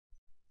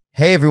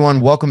Hey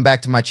everyone, welcome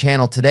back to my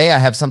channel. Today I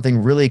have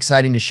something really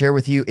exciting to share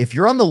with you. If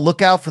you're on the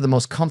lookout for the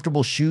most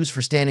comfortable shoes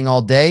for standing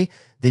all day,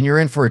 then you're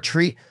in for a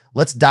treat.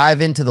 Let's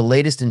dive into the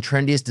latest and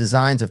trendiest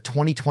designs of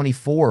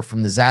 2024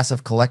 from the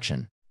Zasav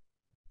collection.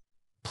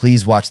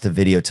 Please watch the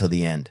video till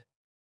the end.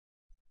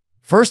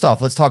 First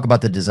off, let's talk about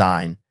the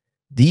design.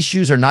 These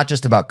shoes are not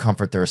just about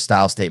comfort, they're a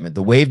style statement.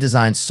 The wave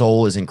design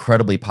sole is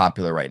incredibly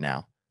popular right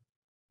now,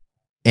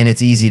 and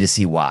it's easy to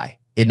see why.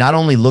 It not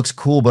only looks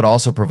cool, but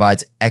also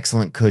provides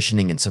excellent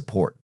cushioning and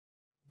support.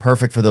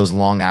 Perfect for those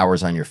long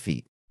hours on your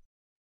feet.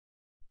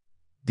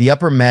 The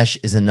upper mesh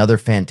is another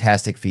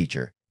fantastic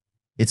feature.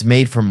 It's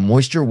made from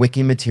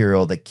moisture-wicking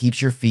material that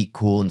keeps your feet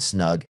cool and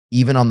snug,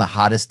 even on the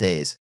hottest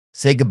days.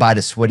 Say goodbye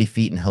to sweaty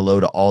feet and hello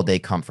to all-day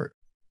comfort.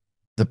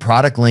 The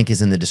product link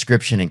is in the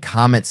description and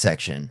comment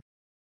section.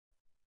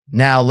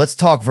 Now, let's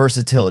talk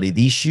versatility.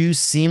 These shoes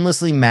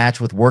seamlessly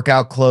match with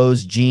workout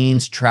clothes,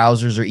 jeans,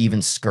 trousers, or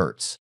even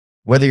skirts.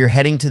 Whether you're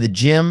heading to the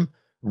gym,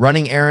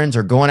 running errands,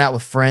 or going out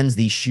with friends,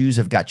 these shoes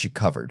have got you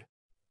covered.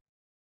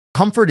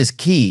 Comfort is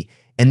key,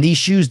 and these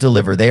shoes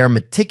deliver. They are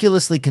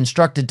meticulously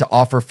constructed to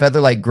offer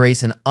feather-like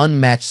grace and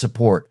unmatched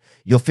support.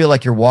 You'll feel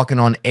like you're walking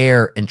on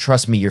air, and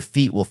trust me, your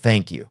feet will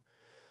thank you.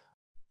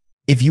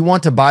 If you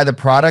want to buy the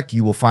product,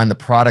 you will find the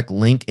product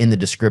link in the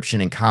description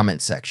and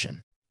comment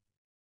section.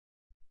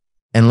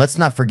 And let's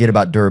not forget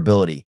about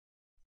durability.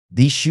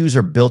 These shoes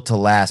are built to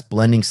last,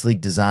 blending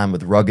sleek design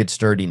with rugged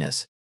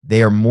sturdiness.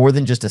 They are more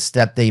than just a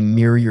step, they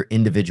mirror your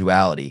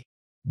individuality.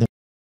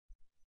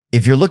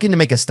 If you're looking to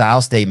make a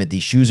style statement,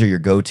 these shoes are your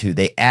go-to.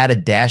 They add a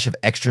dash of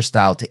extra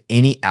style to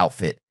any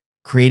outfit,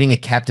 creating a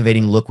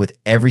captivating look with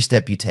every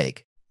step you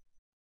take.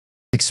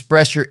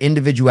 Express your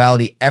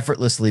individuality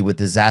effortlessly with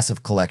the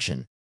Zasav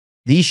collection.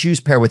 These shoes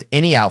pair with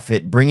any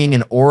outfit, bringing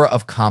an aura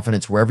of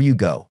confidence wherever you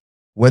go.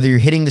 Whether you're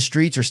hitting the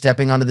streets or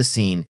stepping onto the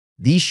scene,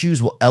 these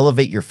shoes will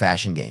elevate your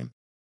fashion game.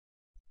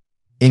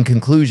 In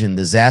conclusion,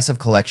 the Zasav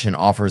collection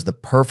offers the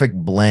perfect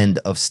blend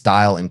of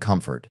style and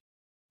comfort.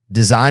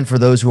 Designed for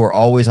those who are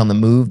always on the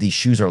move, these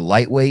shoes are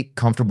lightweight,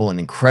 comfortable, and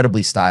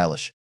incredibly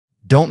stylish.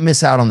 Don't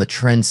miss out on the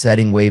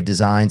trend-setting wave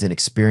designs and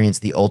experience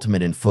the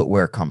ultimate in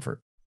footwear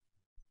comfort.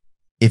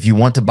 If you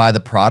want to buy the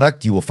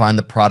product, you will find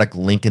the product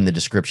link in the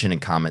description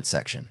and comment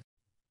section.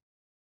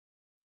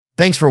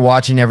 Thanks for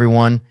watching,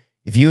 everyone.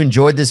 If you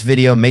enjoyed this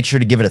video, make sure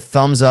to give it a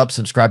thumbs up,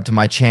 subscribe to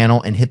my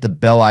channel, and hit the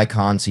bell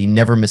icon so you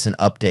never miss an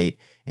update.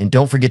 And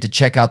don't forget to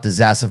check out the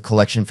Zasav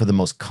collection for the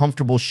most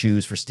comfortable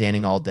shoes for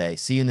standing all day.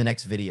 See you in the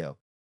next video.